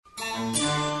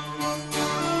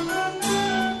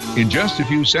In just a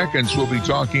few seconds, we'll be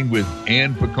talking with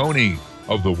Ann Peconie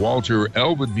of the Walter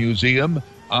Elwood Museum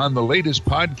on the latest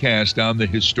podcast on the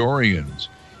historians.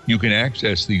 You can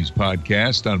access these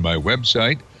podcasts on my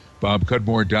website,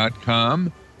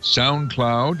 bobcudmore.com,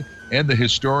 SoundCloud, and the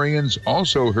historians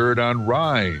also heard on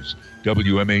Rise,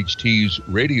 WMHT's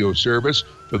radio service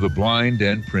for the blind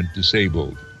and print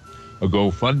disabled. A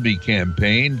GoFundMe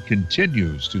campaign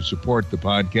continues to support the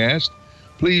podcast.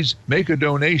 Please make a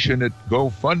donation at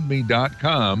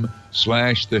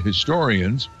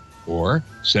gofundme.com/thehistorians or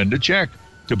send a check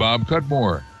to Bob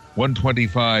Cudmore,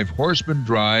 125 Horseman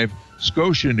Drive,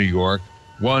 Scotia, New York,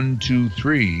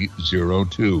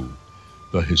 12302.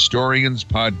 The Historians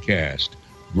Podcast.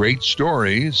 Great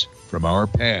stories from our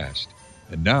past.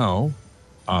 And now,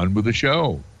 on with the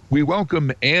show. We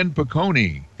welcome Ann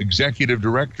Peconie, Executive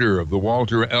Director of the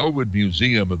Walter Elwood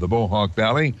Museum of the Mohawk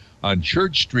Valley on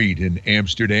Church Street in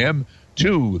Amsterdam,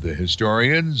 to the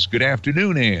historians. Good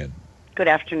afternoon, Ann. Good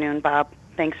afternoon, Bob.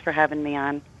 Thanks for having me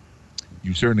on.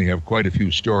 You certainly have quite a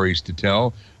few stories to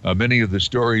tell. Many of the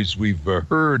stories we've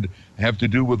heard have to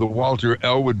do with the Walter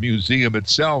Elwood Museum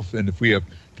itself, and if we have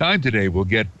time today, we'll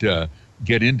get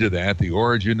into that, the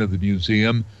origin of the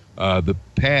museum, the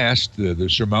past, the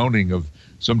surmounting of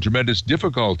some tremendous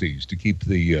difficulties to keep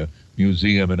the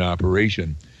museum in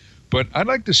operation. But I'd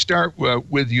like to start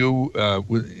with you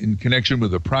in connection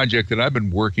with a project that I've been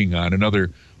working on,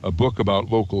 another book about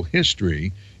local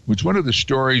history, which one of the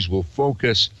stories will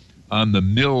focus on the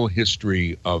mill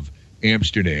history of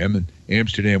Amsterdam. And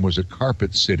Amsterdam was a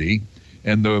carpet city,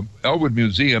 and the Elwood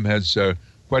Museum has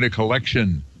quite a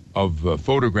collection of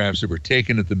photographs that were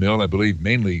taken at the mill, I believe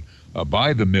mainly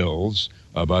by the mills,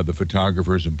 by the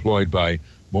photographers employed by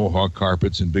Mohawk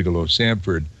Carpets and Bigelow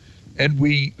Sanford. And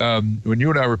we, when you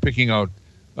and I were picking out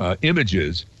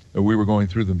images, we were going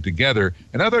through them together,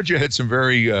 and I thought you had some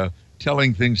very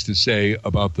telling things to say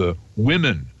about the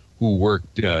women who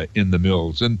worked in the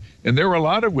mills. And there were a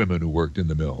lot of women who worked in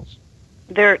the mills.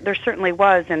 There certainly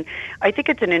was, and I think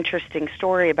it's an interesting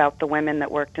story about the women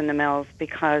that worked in the mills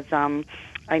because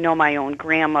I know my own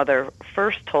grandmother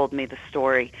first told me the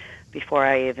story before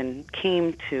I even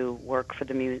came to work for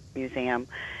the museum.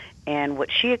 And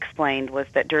what she explained was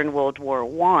that during World War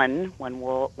I, when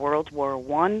World War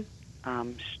I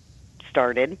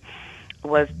started,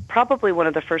 was probably one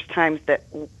of the first times that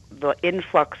the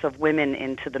influx of women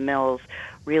into the mills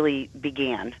really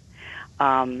began,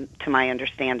 to my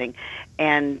understanding.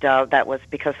 And that was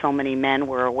because so many men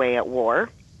were away at war,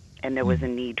 and there was a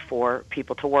need for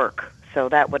people to work. So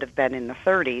that would have been in the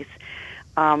 30s.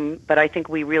 But I think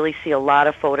we really see a lot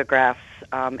of photographs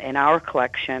in our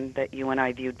collection that you and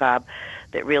I viewed, Bob,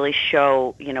 that really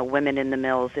show, women in the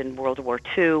mills in World War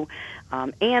II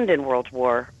and in World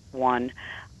War I.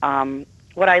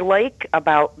 What I like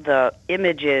about the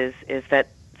images is that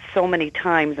so many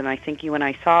times, and I think you and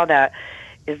I saw that,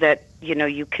 is that,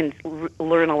 you can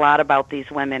learn a lot about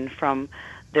these women from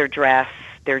their dress,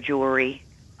 their jewelry,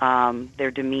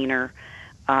 their demeanor,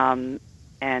 and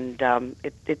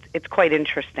it's quite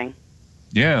interesting.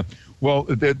 Yeah. Well,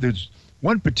 there's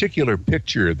one particular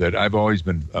picture that I've always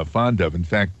been fond of. In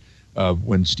fact,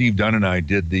 when Steve Dunn and I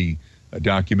did the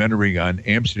documentary on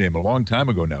Amsterdam a long time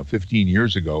ago now, 15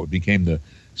 years ago, it became the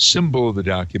symbol of the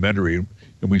documentary.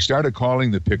 And we started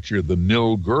calling the picture the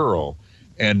Mill Girl.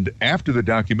 And after the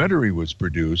documentary was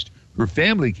produced, her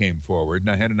family came forward,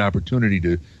 and I had an opportunity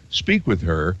to speak with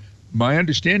her. My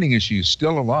understanding is she's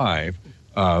still alive.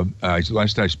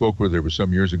 Last I spoke with her was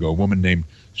some years ago, a woman named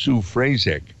Sue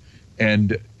Frazek,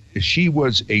 and she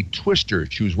was a twister.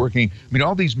 She was working,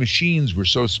 all these machines were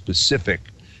so specific,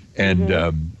 and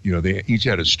they each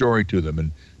had a story to them,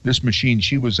 and this machine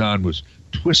she was on was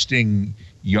twisting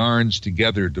yarns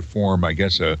together to form, I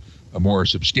guess, a more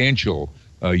substantial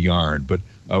yarn. But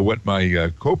what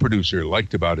my co-producer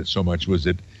liked about it so much was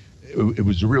that it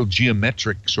was a real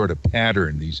geometric sort of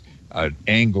pattern, these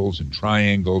angles and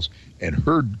triangles. And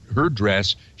her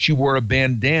dress, she wore a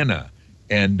bandana,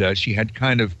 and she had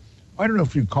kind of, I don't know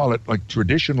if you'd call it like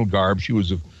traditional garb. She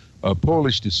was of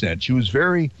Polish descent. She was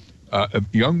very, a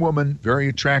young woman, very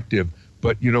attractive,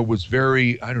 but, was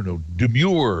very,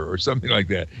 demure or something like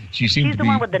that. She's the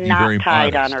one with the knot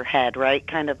tied on her head, right?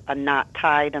 Kind of a knot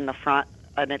tied in the front,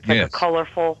 and it's like a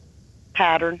colorful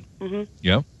pattern. Mm-hmm.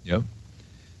 Yep.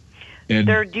 And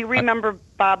do you remember,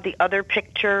 Bob, the other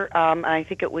picture? I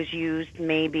think it was used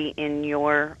maybe in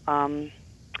your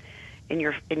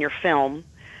film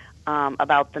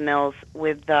about the mills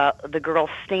with the girl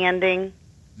standing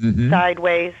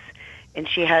sideways, and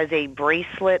she has a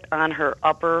bracelet on her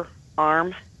upper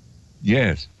arm.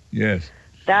 Yes.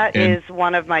 That And is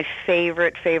one of my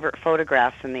favorite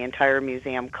photographs in the entire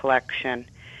museum collection.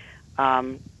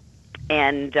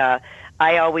 And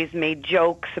I always made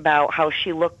jokes about how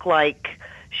she looked like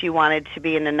she wanted to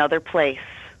be in another place.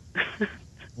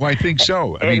 well, I think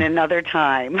so. I in mean, another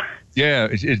time. yeah,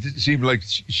 it seemed like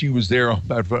she was there.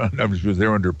 She was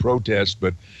there under protest,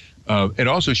 but and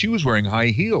also she was wearing high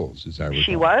heels, as I recall.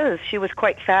 She was. She was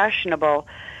quite fashionable.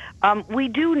 We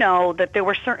do know that there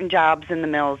were certain jobs in the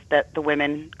mills that the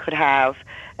women could have,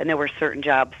 and there were certain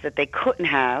jobs that they couldn't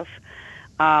have.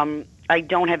 I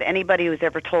don't have anybody who's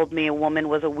ever told me a woman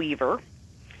was a weaver.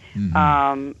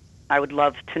 Mm-hmm. I would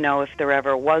love to know if there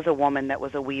ever was a woman that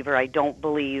was a weaver. I don't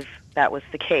believe that was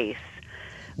the case.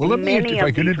 Well, let me, if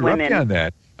I can interrupt you on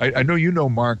that. I know you know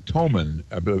Mark Toman,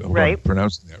 I hope I'm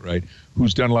pronouncing that right,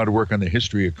 who's done a lot of work on the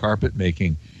history of carpet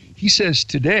making. He says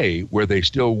today, where they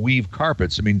still weave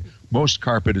carpets, I mean, most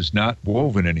carpet is not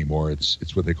woven anymore.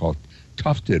 It's what they call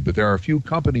tufted, but there are a few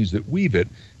companies that weave it,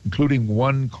 including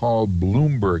one called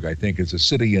Bloomberg, I think, is a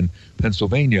city in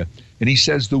Pennsylvania. And he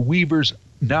says the weavers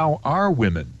now are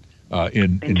women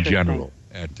in general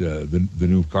at the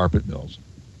new carpet mills.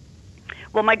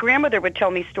 Well, my grandmother would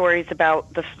tell me stories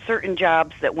about the certain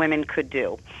jobs that women could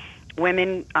do.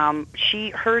 Women,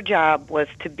 her job was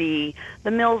to be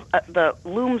the mills. The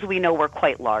looms we know were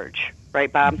quite large,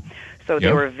 right, Bob? So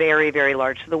they were very, very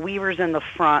large. So the weavers in the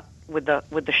front with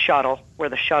the shuttle, where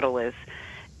the shuttle is,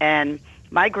 and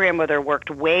my grandmother worked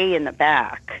way in the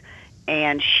back,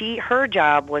 and her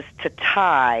job was to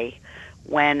tie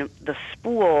when the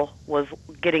spool was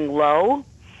getting low.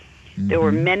 There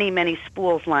were many, many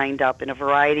spools lined up in a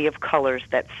variety of colors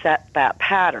that set that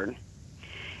pattern.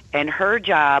 And her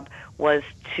job was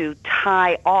to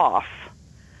tie off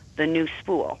the new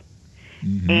spool.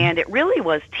 And it really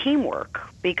was teamwork,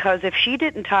 because if she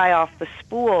didn't tie off the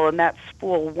spool and that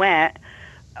spool went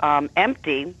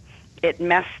empty, it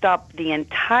messed up the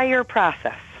entire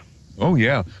process. Oh,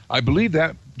 yeah. I believe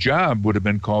that job would have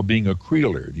been called being a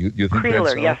creeler. You think creeler,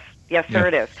 that's so? Yes. Yes, sir,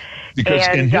 it is. Because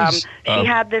and she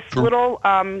had this little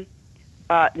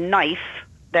knife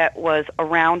that was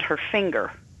around her finger.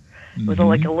 It was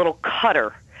like a little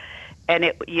cutter. And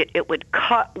it would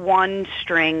cut one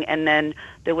string, and then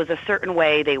there was a certain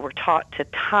way they were taught to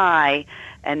tie,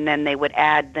 and then they would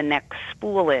add the next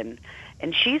spool in.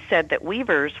 And she said that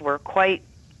weavers were quite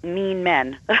mean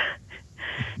men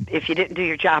if you didn't do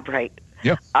your job right.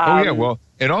 Yeah. Yeah. Well,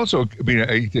 and also, I mean,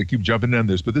 I keep jumping on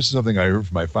this, but this is something I heard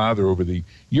from my father over the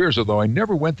years, although I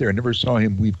never went there. I never saw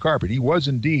him weave carpet. He was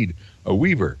indeed a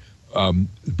weaver.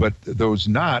 But those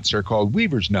knots are called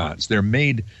weaver's knots. They're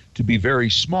made to be very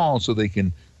small so they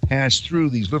can pass through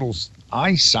these little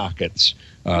eye sockets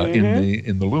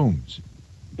in the looms.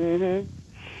 And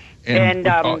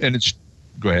it's,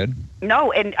 go ahead.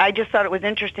 No, and I just thought it was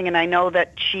interesting, and I know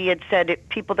that she had said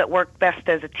people that work best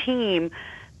as a team,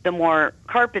 the more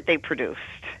carpet they produced.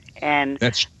 And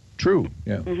that's true,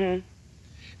 yeah.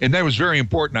 And that was very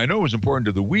important. I know it was important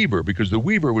to the weaver, because the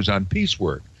weaver was on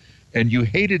piecework. And you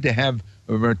hated to have,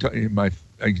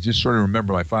 I just sort of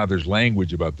remember my father's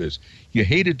language about this. You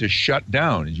hated to shut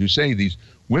down. As you say, these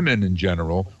women in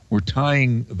general were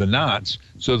tying the knots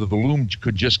so that the loom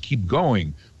could just keep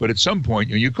going. But at some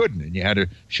point, you couldn't, and you had to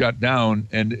shut down.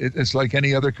 And it's like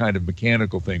any other kind of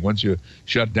mechanical thing. Once you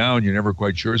shut down, you're never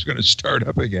quite sure it's going to start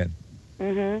up again.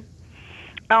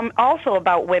 Also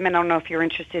about women, I don't know if you're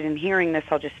interested in hearing this.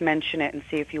 I'll just mention it and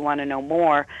see if you want to know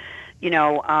more. You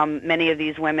know, many of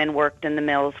these women worked in the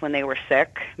mills when they were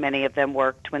sick. Many of them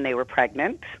worked when they were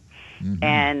pregnant.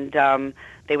 And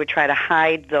they would try to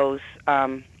hide those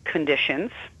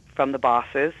conditions from the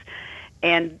bosses.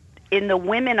 And in the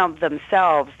women of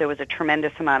themselves, there was a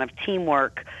tremendous amount of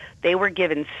teamwork. They were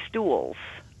given stools,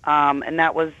 and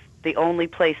that was the only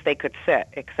place they could sit,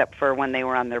 except for when they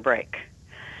were on their break.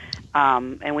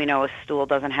 And we know a stool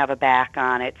doesn't have a back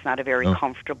on it. It's not a very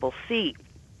comfortable seat.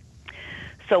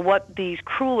 So what these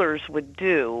crullers would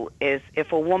do is,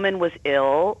 if a woman was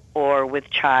ill or with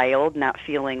child, not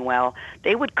feeling well,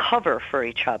 they would cover for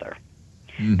each other.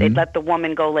 They'd let the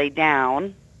woman go lay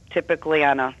down, typically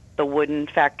on the wooden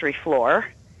factory floor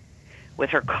with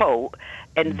her coat,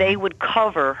 and they would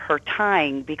cover her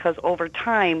tying, because over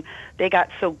time they got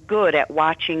so good at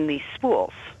watching these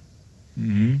spools.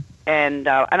 And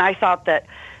I thought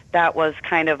that was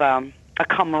kind of a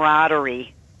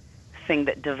camaraderie thing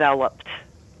that developed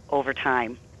over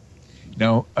time.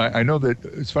 Now, I know that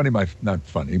it's funny, not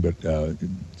funny, but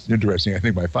it's interesting. I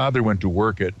think my father went to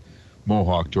work at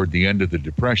Mohawk toward the end of the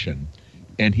Depression,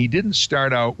 and he didn't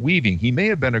start out weaving. He may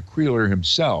have been a creeler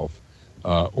himself,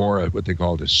 or what they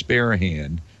called a spare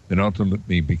hand, then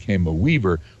ultimately became a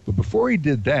weaver. But before he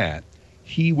did that,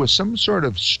 he was some sort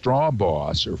of straw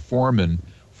boss or foreman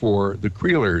for the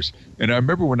Creelers. And I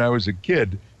remember when I was a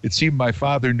kid, it seemed my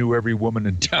father knew every woman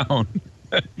in town,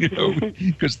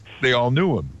 because they all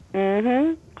knew him.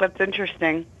 Mm-hmm. That's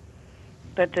interesting.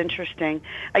 That's interesting.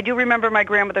 I do remember my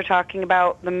grandmother talking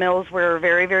about the mills were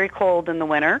very, very cold in the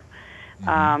winter.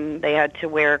 They had to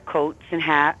wear coats and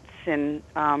hats, and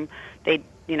they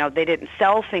didn't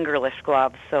sell fingerless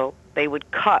gloves, so they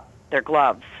would cut their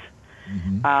gloves.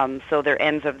 So their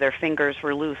ends of their fingers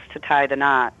were loose to tie the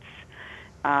knots.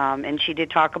 And she did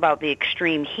talk about the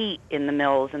extreme heat in the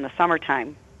mills in the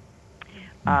summertime,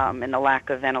 and the lack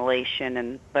of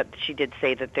ventilation. But she did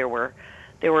say that there were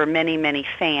many, many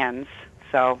fans,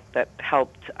 so that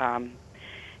helped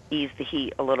ease the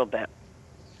heat a little bit.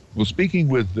 Well, speaking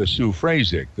with Sue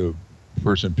Frazek, the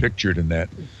person pictured in that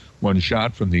one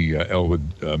shot from the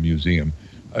Elwood Museum,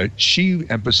 she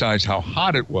emphasized how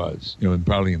hot it was,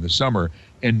 probably in the summer,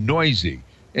 and noisy.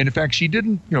 And in fact, she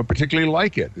didn't, particularly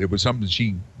like it. It was something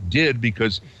she did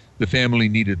because the family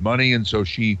needed money, and so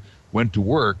she went to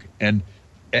work. And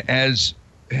as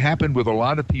happened with a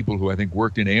lot of people who I think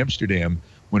worked in Amsterdam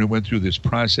when it went through this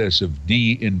process of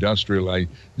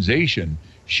deindustrialization,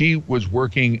 she was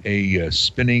working a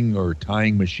spinning or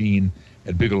tying machine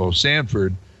at Bigelow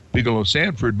Sanford. Bigelow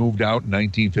Sanford moved out in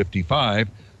 1955,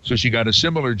 so she got a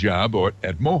similar job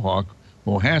at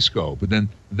Mohasco. But then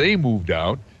they moved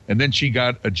out, and then she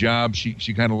got a job.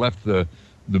 She kind of left the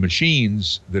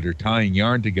machines that are tying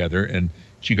yarn together, and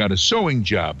she got a sewing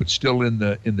job, but still in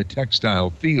the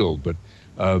textile field. But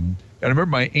and I remember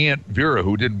my Aunt Vera,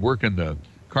 who didn't work in the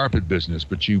carpet business,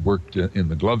 but she worked in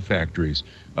the glove factories.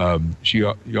 She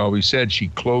always said she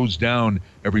closed down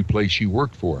every place she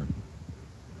worked for.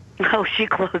 Oh, she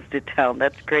closed it down.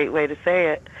 That's a great way to say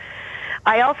it.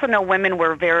 I also know women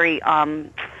were very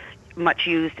much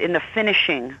used in the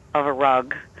finishing of a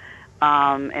rug.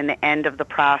 In the end of the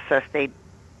process, they'd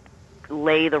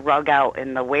lay the rug out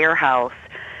in the warehouse,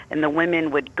 and the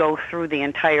women would go through the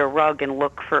entire rug and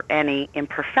look for any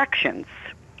imperfections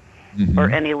or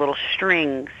any little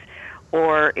strings.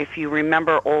 Or if you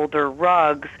remember older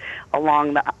rugs,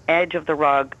 along the edge of the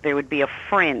rug, there would be a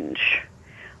fringe.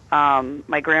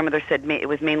 My grandmother said it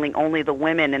was mainly only the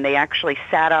women, and they actually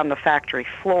sat on the factory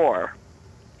floor,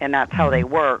 and that's how they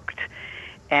worked,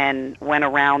 and went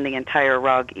around the entire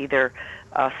rug, either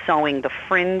sewing the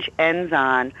fringe ends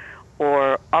on,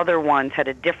 or other ones had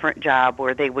a different job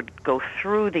where they would go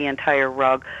through the entire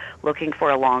rug looking for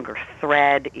a longer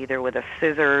thread, either with a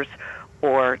scissors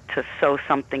or to sew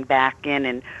something back in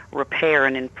and repair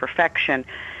an imperfection.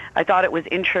 I thought it was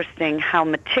interesting how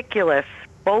meticulous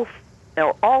all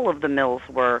of the mills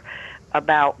were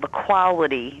about the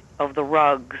quality of the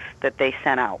rugs that they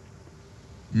sent out.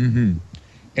 And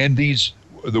the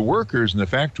workers in the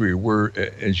factory were,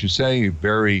 as you say,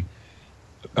 very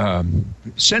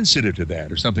sensitive to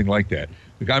that, or something like that.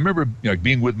 Like, I remember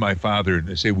being with my father,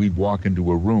 and say we'd walk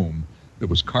into a room that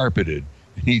was carpeted,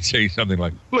 and he'd say something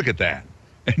like, "Look at that,"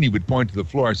 and he would point to the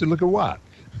floor. I said, "Look at what?"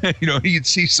 He'd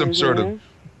see some sort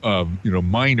of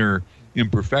minor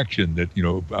imperfection that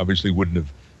obviously wouldn't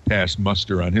have passed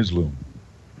muster on his loom.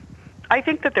 I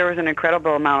think that there was an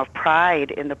incredible amount of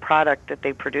pride in the product that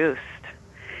they produced,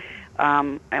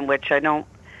 and which I don't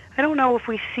know if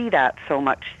we see that so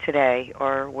much today,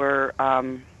 or we're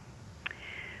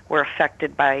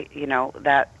affected by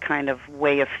that kind of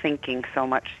way of thinking so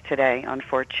much today.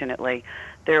 Unfortunately,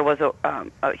 there was a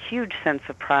huge sense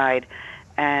of pride,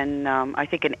 and I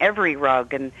think in every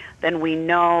rug. And then we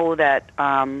know that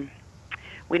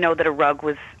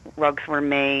rugs were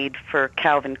made for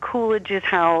Calvin Coolidge's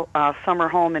summer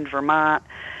home in Vermont.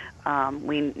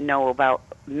 We know about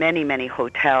many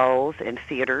hotels and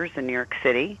theaters in New York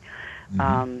City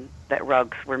that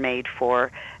rugs were made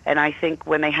for. And I think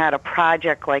when they had a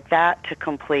project like that to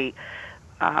complete,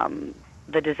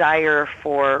 the desire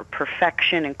for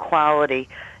perfection and quality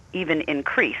even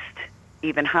increased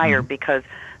even higher, because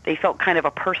they felt kind of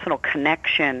a personal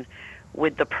connection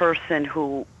with the person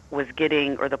who was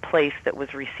getting, or the place that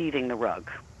was receiving the rug.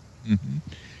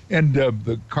 And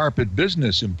the carpet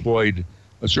business employed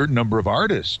a certain number of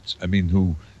artists,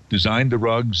 who designed the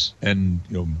rugs and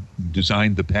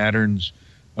designed the patterns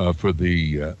for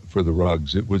the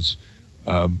rugs. It was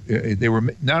they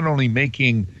were not only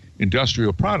making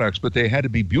industrial products, but they had to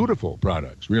be beautiful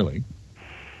products, really.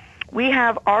 We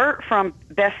have art from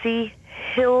Bessie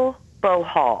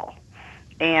Hill-Bohall.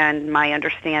 And my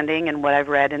understanding and what I've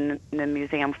read in the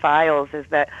museum files is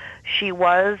that she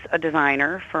was a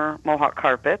designer for Mohawk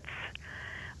carpets.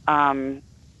 And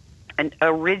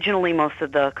originally most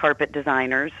of the carpet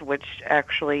designers, which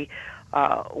actually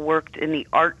worked in the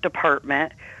art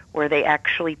department, where they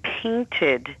actually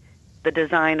painted the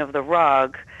design of the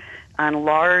rug on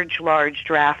large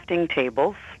drafting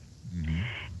tables. Mm-hmm.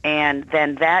 And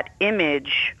then that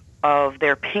image of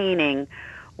their painting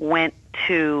went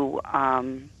to,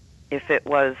 if it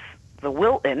was the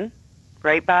Wilton,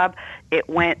 right, Bob? It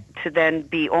went to then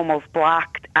be almost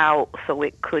blocked out so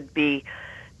it could be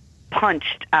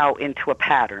punched out into a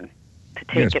pattern to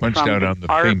take it punched from out the on the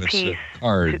art famous piece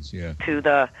cards, to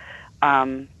the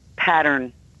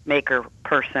pattern maker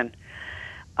person.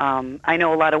 I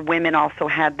know a lot of women also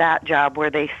had that job where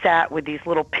they sat with these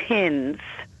little pins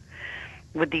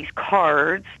with these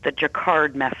cards, the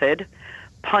jacquard method,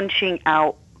 punching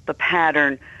out the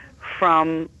pattern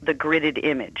from the gridded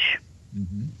image.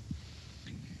 Mm-hmm.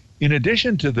 In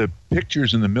addition to the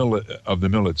pictures in the mill of the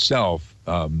mill itself,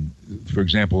 for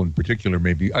example, in particular,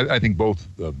 maybe I think both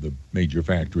of the major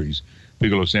factories,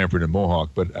 Bigelow, Sanford, and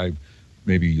Mohawk, but I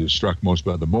maybe struck most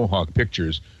by the Mohawk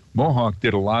pictures. Mohawk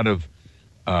did a lot of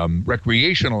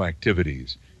recreational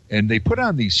activities, and they put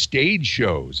on these stage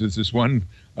shows. There's this one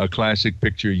classic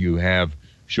picture you have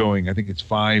showing, I think it's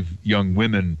 5 young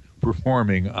women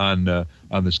performing on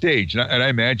the stage, and I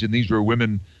imagine these were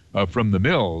women from the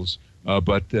mills.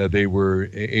 But they were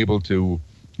able to,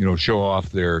 show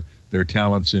off their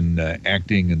talents in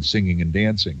acting and singing and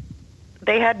dancing.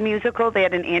 They had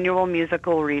an annual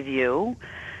musical review.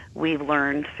 We've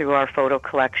learned through our photo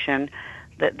collection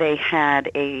that they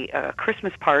had a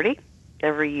Christmas party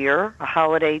every year, a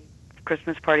holiday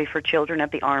Christmas party for children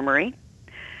at the Armory.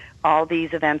 All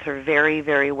these events are very,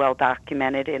 very well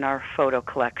documented in our photo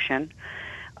collection.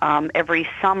 Every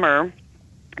summer,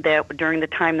 during the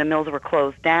time the mills were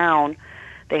closed down,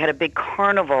 they had a big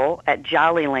carnival at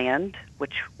Jollyland,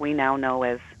 which we now know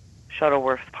as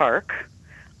Shuttleworth Park,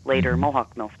 later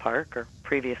Mohawk Mills Park, or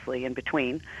previously in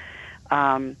between.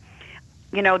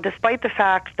 Despite the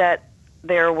fact that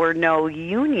there were no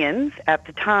unions at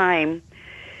the time,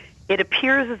 it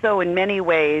appears as though in many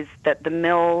ways that the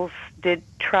mills did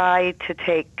try to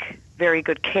take very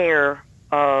good care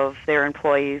of their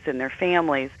employees and their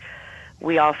families.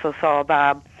 We also saw,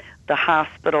 Bob, the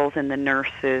hospitals and the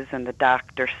nurses and the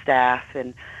doctor staff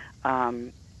and,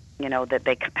 that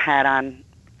they had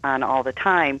on all the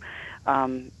time,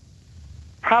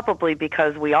 probably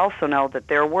because we also know that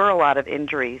there were a lot of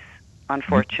injuries,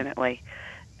 unfortunately,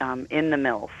 in the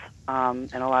mills.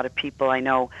 And a lot of people I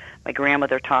know, my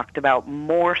grandmother talked about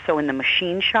more so in the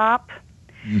machine shop.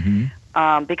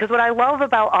 Mm-hmm. Because what I love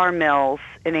about our mills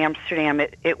in Amsterdam,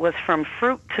 it was from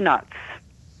fruit to nuts.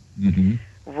 Mm-hmm.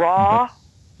 Raw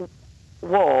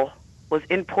wool was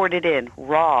imported in,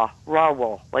 raw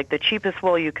wool, like the cheapest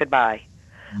wool you could buy,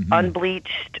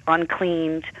 unbleached,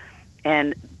 uncleaned,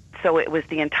 and so it was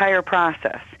the entire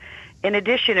process. In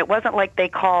addition, it wasn't like they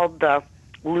called the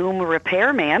loom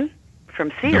repairman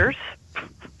from Sears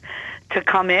to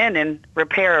come in and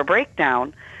repair a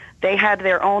breakdown. They had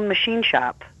their own machine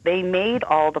shop. They made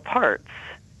all the parts.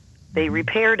 They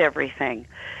repaired everything.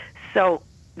 So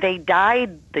they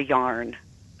dyed the yarn,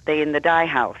 in the dye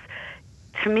house.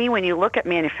 To me, when you look at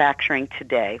manufacturing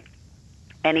today,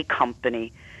 any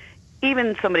company,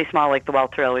 even somebody small like the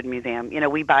Walter Elwood Museum,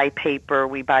 we buy paper,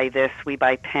 we buy this, we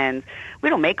buy pens. We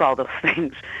don't make all those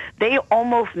things. They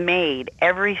almost made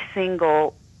every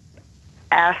single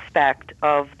aspect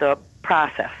of the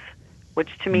process, which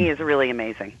to me is really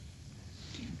amazing.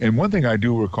 And one thing I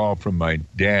do recall from my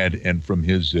dad and from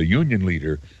his union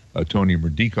leader, Tony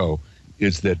Merdico,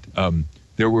 is that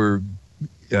there were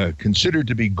considered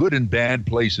to be good and bad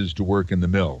places to work in the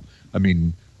mill. I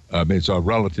mean, it's a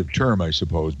relative term, I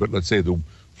suppose, but let's say the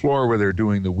floor where they're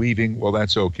doing the weaving, well,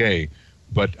 that's okay.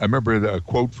 But I remember a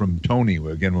quote from Tony,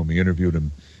 again, when we interviewed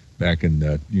him back in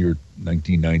the year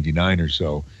 1999 or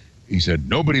so. He said,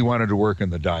 nobody wanted to work in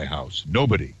the dye house.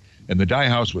 Nobody. And the dye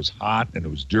house was hot, and it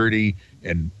was dirty,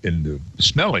 and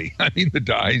smelly. I mean, the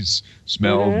dyes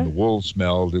smelled, and the wool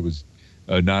smelled. It was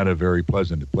not a very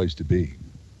pleasant place to be.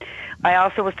 I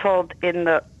also was told in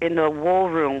the wool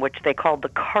room, which they called the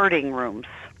carding rooms,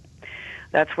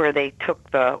 that's where they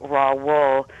took the raw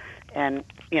wool and,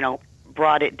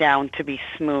 brought it down to be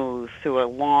smooth through a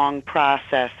long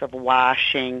process of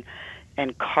washing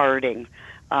and carding.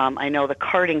 I know the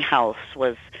carding house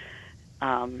was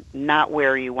not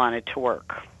where you wanted to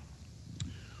work.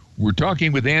 We're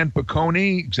talking with Ann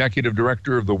Peconie, Executive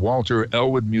Director of the Walter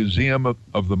Elwood Museum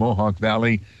of the Mohawk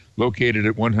Valley, located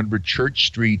at 100 Church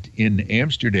Street in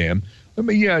Amsterdam. Let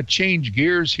me change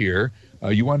gears here.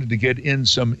 You wanted to get in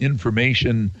some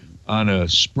information on a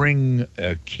spring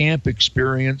camp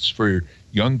experience for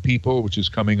young people, which is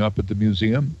coming up at the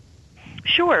museum?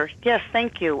 Sure. Yes,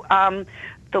 thank you.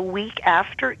 the week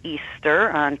after Easter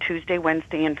on Tuesday,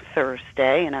 Wednesday, and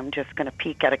Thursday, and I'm just going to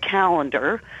peek at a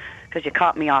calendar because you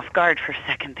caught me off guard for a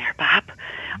second there,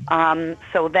 Bob.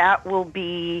 So that will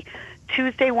be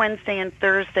Tuesday, Wednesday, and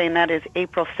Thursday, and that is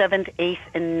April 7th, 8th,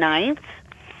 and 9th.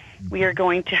 We are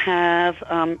going to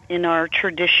have, in our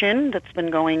tradition that's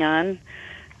been going on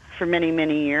for many,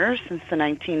 many years, since the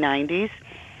 1990s,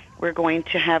 we're going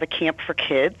to have a camp for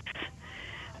kids.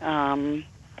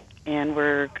 And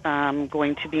we're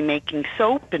going to be making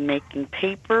soap and making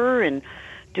paper and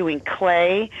doing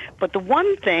clay. But the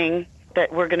one thing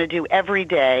that we're going to do every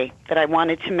day that I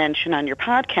wanted to mention on your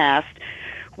podcast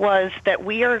was that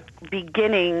we are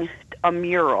beginning a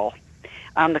mural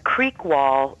on the creek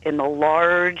wall in the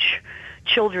large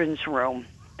children's room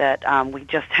that we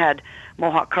just had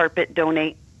Mohawk Carpet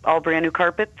donate all brand new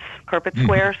carpet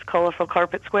squares, colorful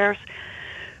carpet squares.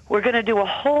 We're going to do a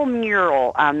whole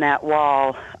mural on that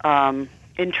wall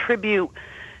in tribute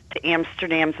to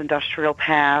Amsterdam's industrial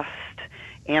past,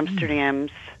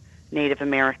 Amsterdam's Native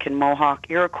American Mohawk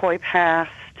Iroquois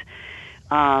past,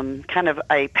 kind of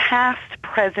a past,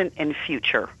 present, and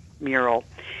future mural.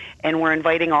 And we're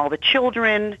inviting all the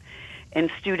children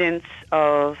and students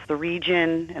of the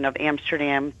region and of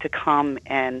Amsterdam to come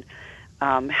and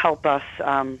help us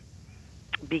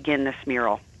begin this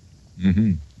mural.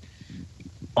 Mm-hmm.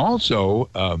 Also,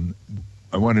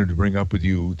 I wanted to bring up with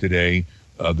you today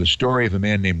the story of a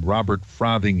man named Robert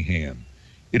Frothingham.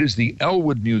 It is the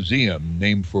Elwood Museum,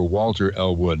 named for Walter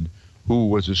Elwood, who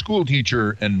was a school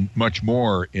teacher and much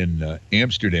more in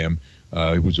Amsterdam.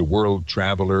 He was a world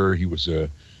traveler. He was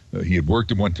he had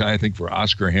worked at one time, I think, for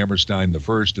Oscar Hammerstein, the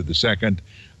first or the second,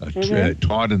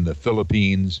 taught in the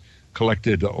Philippines,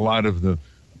 collected a lot of the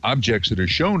objects that are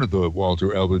shown at the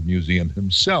Walter Elwood Museum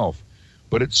himself.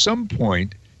 But at some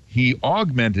point, he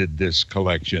augmented this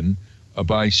collection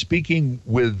by speaking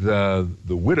with the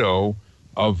widow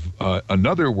of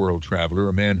another world traveler,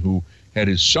 a man who had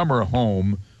his summer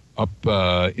home up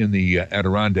in the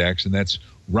Adirondacks, and that's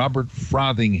Robert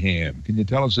Frothingham. Can you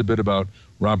tell us a bit about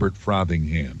Robert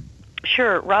Frothingham?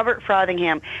 Sure. Robert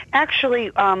Frothingham.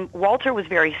 Actually, Walter was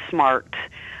very smart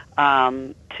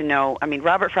to know. I mean,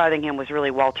 Robert Frothingham was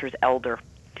really Walter's elder.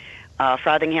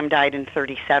 Frothingham died in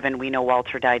 1937. We know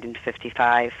Walter died in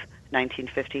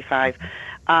 1955.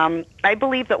 I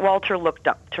believe that Walter looked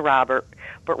up to Robert,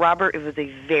 but Robert was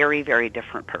a very, very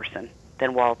different person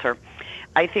than Walter.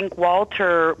 I think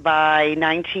Walter, by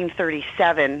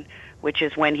 1937, which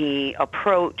is when he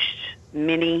approached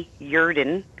Minnie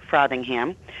Yurden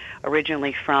Frothingham,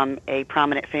 originally from a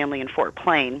prominent family in Fort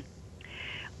Plain,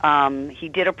 he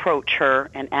did approach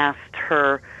her and asked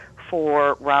her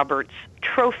for Robert's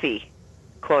trophy,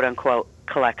 quote-unquote,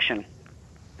 collection.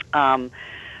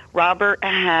 Robert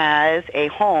has a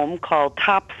home called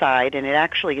Topside, and it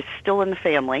actually is still in the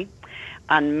family,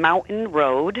 on Mountain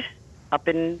Road up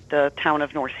in the town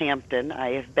of Northampton.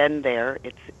 I have been there.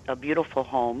 It's a beautiful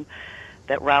home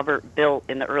that Robert built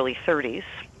in the early 30s.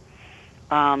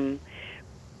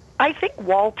 I think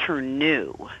Walter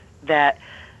knew that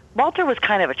Walter was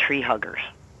kind of a tree hugger.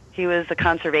 He was a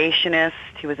conservationist.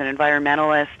 He was an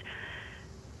environmentalist.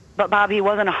 But, Bob, he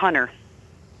wasn't a hunter.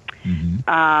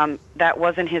 Mm-hmm. That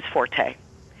wasn't his forte.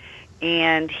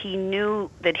 And he knew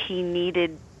that he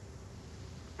needed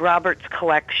Robert's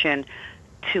collection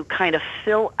to kind of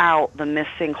fill out the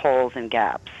missing holes and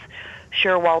gaps.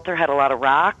 Sure, Walter had a lot of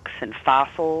rocks and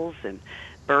fossils and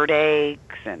bird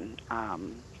eggs and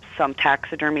some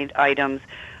taxidermied items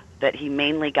that he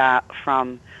mainly got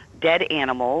from dead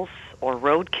animals or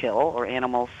roadkill or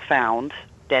animals found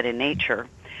dead in nature.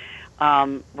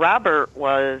 Robert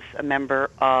was a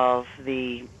member of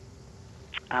the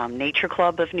Nature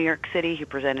Club of New York City. He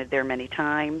presented there many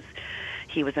times.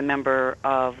 He was a member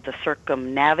of the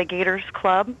Circumnavigators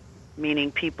Club,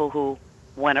 meaning people who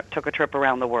took a trip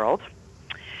around the world.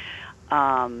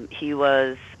 He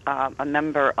was a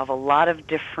member of a lot of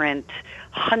different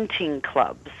hunting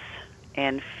clubs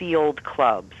and field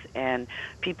clubs and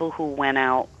people who went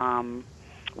out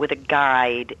with a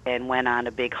guide and went on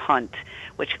a big hunt,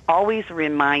 which always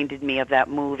reminded me of that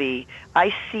movie.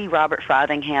 I see Robert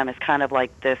Frothingham as kind of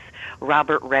like this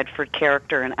Robert Redford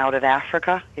character in Out of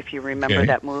Africa, if you remember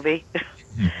that movie.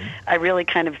 Mm-hmm. I really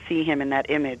kind of see him in that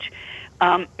image.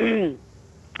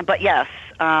 But yes,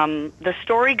 the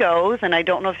story goes, and I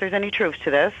don't know if there's any truth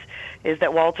to this, is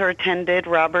that Walter attended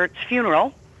Robert's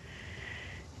funeral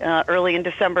early in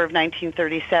December of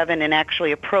 1937 and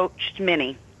actually approached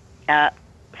Minnie at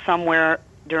somewhere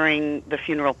during the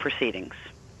funeral proceedings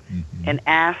and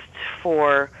asked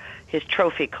for his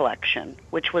trophy collection,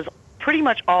 which was pretty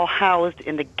much all housed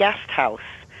in the guest house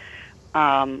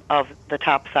of the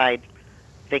Topside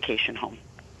vacation home.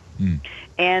 Hmm.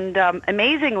 And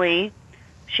amazingly,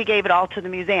 she gave it all to the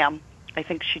museum. I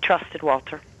think she trusted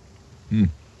Walter. Hmm.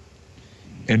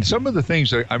 And some of the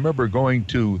things I remember going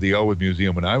to the Elwood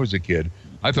Museum when I was a kid,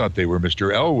 I thought they were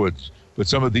Mr. Elwood's, but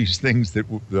some of these things that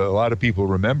a lot of people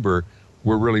remember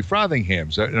were really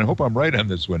Frothingham's. And I hope I'm right on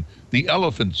this one. The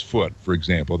elephant's foot, for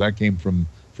example, that came from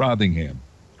Frothingham.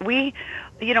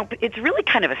 It's really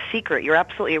kind of a secret. You're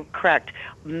absolutely correct.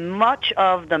 Much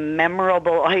of the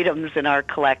memorable items in our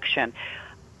collection,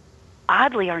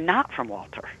 oddly, are not from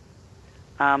Walter.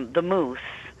 The moose,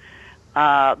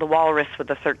 the walrus with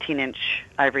the 13-inch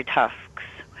ivory tusks,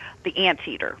 the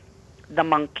anteater, the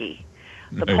monkey,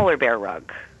 the polar bear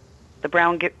rug, the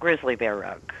brown grizzly bear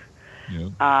rug.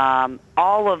 Yeah.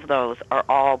 All of those are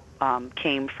all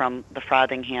came from the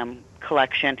Frothingham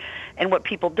collection. And what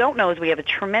people don't know is we have a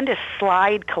tremendous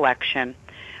slide collection.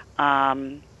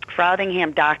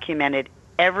 Frothingham documented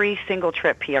every single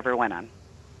trip he ever went on,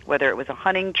 whether it was a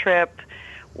hunting trip,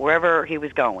 wherever he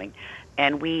was going.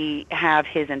 And we have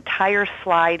his entire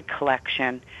slide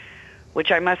collection,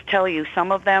 which I must tell you,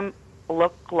 some of them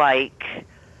look like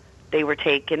they were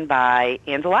taken by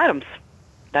Ansel Adams.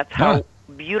 That's how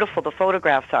beautiful the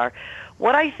photographs are.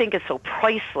 What I think is so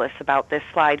priceless about this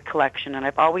slide collection, and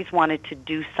I've always wanted to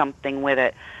do something with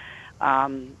it,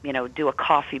 do a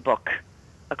coffee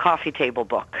table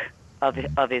book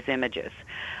of his images,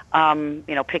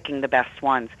 picking the best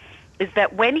ones, is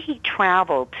that when he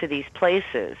traveled to these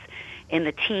places in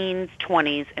the teens,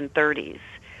 20s, and 30s,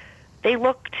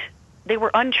 they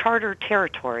were uncharted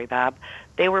territory, Bob.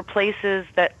 They were places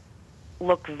that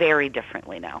look very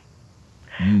differently now.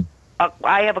 Mm.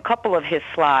 I have a couple of his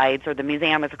slides, or the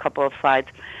museum has a couple of slides,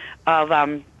 of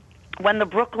when the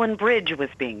Brooklyn Bridge was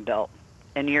being built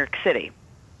in New York City,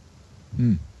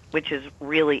 which is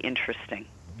really interesting.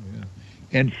 Yeah.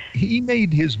 And he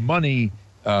made his money,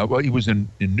 he was in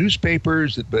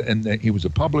newspapers, and he was a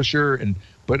publisher,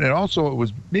 but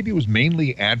it was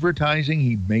mainly advertising.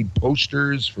 He made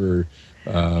posters for...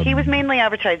 he was mainly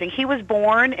advertising. He was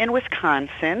born in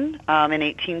Wisconsin in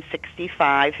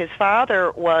 1865. His father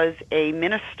was a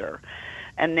minister,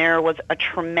 and there was a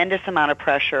tremendous amount of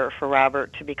pressure for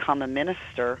Robert to become a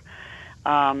minister.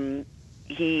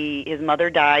 His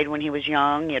mother died when he was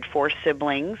young. He had 4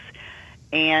 siblings,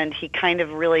 and he kind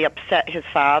of really upset his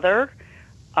father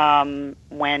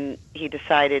when he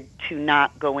decided to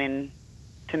not go into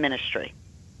ministry.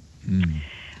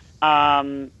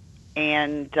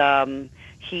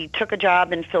 He took a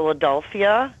job in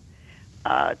Philadelphia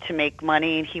to make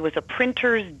money, and he was a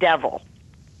printer's devil.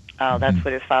 That's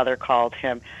what his father called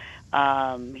him.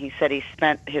 He said he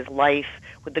spent his life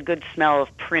with the good smell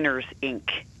of printer's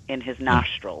ink in his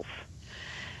nostrils.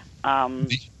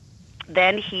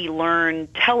 Then he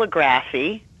learned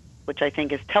telegraphy, which I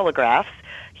think is telegraphs.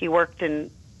 He worked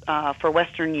for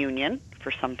Western Union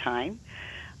for some time.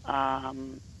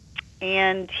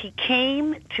 And he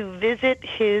came to visit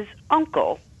his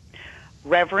uncle,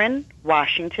 Reverend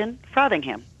Washington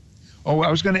Frothingham. Oh, I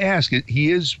was going to ask,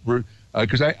 he is,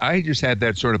 because I just had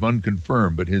that sort of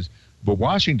unconfirmed, but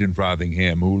Washington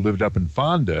Frothingham, who lived up in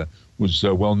Fonda, was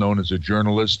well known as a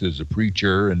journalist, as a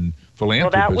preacher, and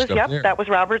philanthropist there. That was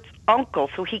Robert's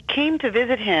uncle. So he came to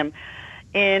visit him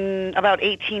in about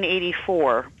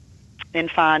 1884 in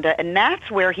Fonda, and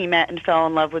that's where he met and fell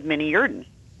in love with Minnie Yurden.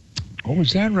 Oh,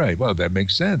 is that right? Well, that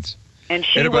makes sense. And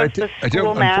she was the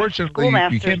unfortunately,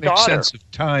 you can't make daughter. sense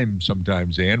of time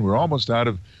sometimes, Ann. We're almost out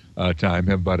of time.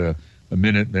 Have about a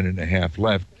minute and a half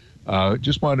left.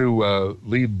 Just want to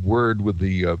leave word with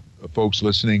the folks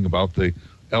listening about the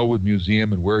Elwood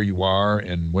Museum and where you are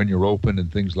and when you're open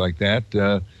and things like that.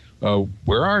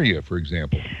 Where are you, for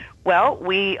example? Well,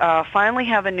 we finally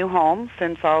have a new home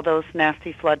since all those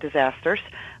nasty flood disasters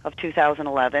of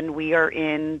 2011. We are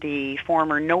in the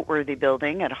former Noteworthy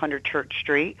building at 100 Church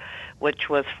Street, which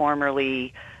was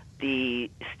formerly the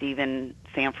Stephen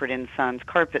Sanford & Sons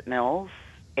Carpet Mills,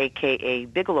 a.k.a.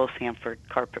 Bigelow Sanford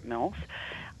Carpet Mills,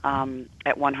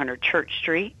 at 100 Church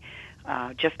Street,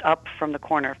 just up from the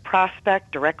corner of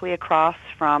Prospect, directly across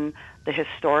from the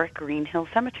historic Green Hill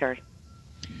Cemetery.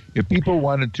 If people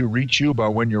wanted to reach you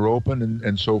about when you're open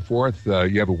and so forth,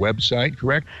 you have a website,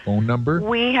 correct? Phone number?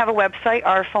 We have a website.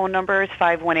 Our phone number is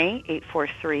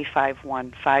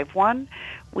 518-843-5151.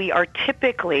 We are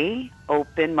typically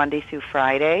open Monday through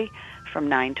Friday from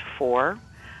 9 to 4.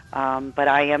 But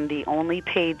I am the only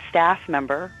paid staff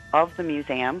member of the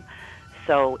museum.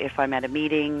 So if I'm at a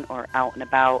meeting or out and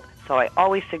about, so I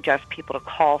always suggest people to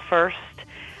call first.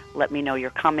 Let me know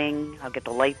you're coming. I'll get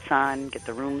the lights on, get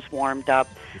the rooms warmed up.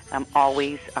 I'm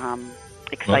always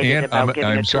excited about giving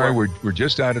I'm a sorry, tour. we're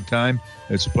just out of time.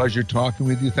 It's a pleasure talking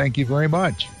with you. Thank you very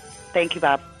much. Thank you,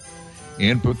 Bob.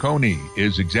 Ann Peconie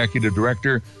is Executive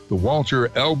Director, the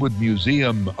Walter Elwood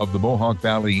Museum of the Mohawk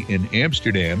Valley in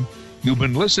Amsterdam. You've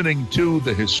been listening to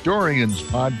the Historians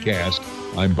Podcast.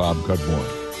 I'm Bob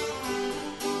Cudmore.